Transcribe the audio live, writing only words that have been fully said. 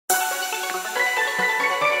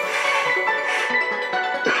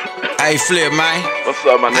Hey, Flip, man. What's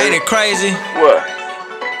up, my nigga? Ain't it crazy? What?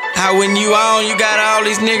 How when you on, you got all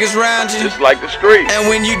these niggas around you? Just like the street. And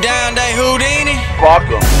when you down, they Houdini? Fuck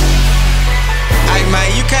them. Hey, man,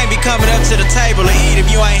 you can't be coming up to the table to eat if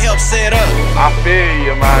you ain't helped set up. I feel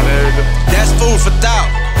you, my nigga. That's food for thought.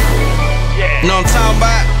 Yeah. Know what I'm talking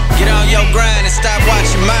about? Get on your grind and stop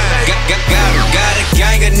watching mine. Got a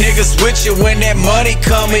gang of niggas with you when that money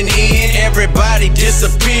coming in. Everybody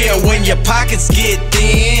disappear when your pockets get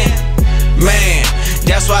thin. Man,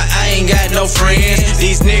 that's why I ain't got no friends.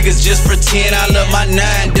 These niggas just pretend I love my 9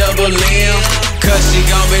 double M. Cause she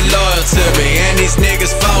gon' be loyal to me, and these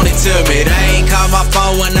niggas phony to me. They ain't call my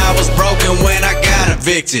phone when I was broken, when I got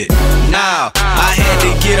evicted. Now, I had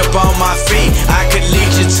to get up on my feet. I could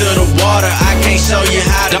lead you to the water, I can't show you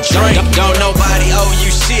how to drink. Don't nobody owe you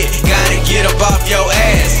shit, gotta get up off your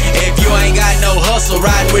ass. If you ain't got no hustle,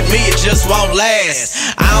 ride with me, it just won't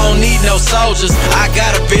last. I don't need no soldiers, I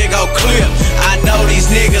got a big old clip. I know these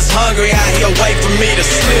niggas hungry out here, wait for me to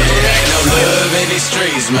slip. Ain't no love in these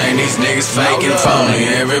streets, man, these niggas faking phony.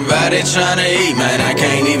 Everybody tryna eat, man, I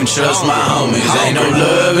can't even trust my homies. Ain't no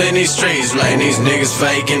love in these streets, man, these niggas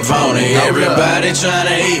faking phony. Everybody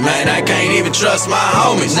tryna eat, man, I can't even trust my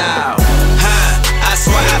homies. Now, I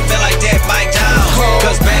swear I feel like that Mike Jones.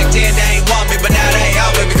 Cause back then they ain't want me, but now they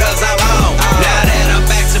on me because I'm on. Now that I'm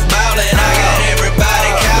back to ballin', I got everybody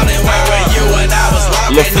counting. Where were you when I was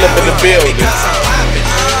walking? Lil' Flip in the building.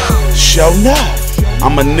 Show enough.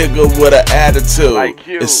 I'm a nigga with an attitude. Like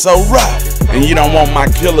you. It's so rough, and you don't want my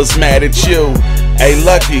killers mad at you. Hey,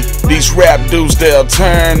 Lucky, these rap dudes, they'll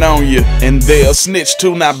turn on you, and they'll snitch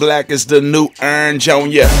too. Now black is the new orange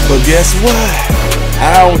on ya. But guess what?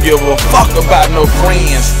 I don't give a fuck about no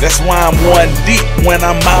friends. That's why I'm one deep when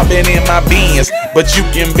I'm mobbing in my Benz. But you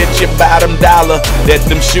can bet your bottom dollar that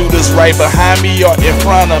them shooters right behind me or in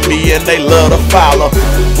front of me, and they love to follow.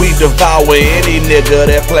 We devour any nigga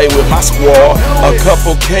that play with my squad. A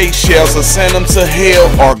couple K shells will send them to hell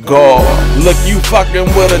or God. Look, you fucking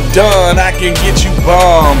with a dun, I can get you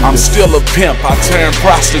bummed. I'm still a pimp, I turn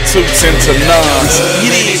prostitutes into nuns.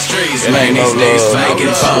 These streets, man, these niggas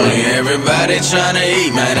faking phony. Everybody tryna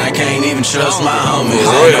eat, man, I can't even trust my homies.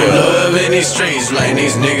 Ain't no love in these streets, man,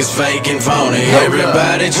 these niggas faking phony.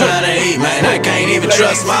 Everybody tryna eat, man, I can't even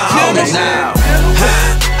trust my homies. Now,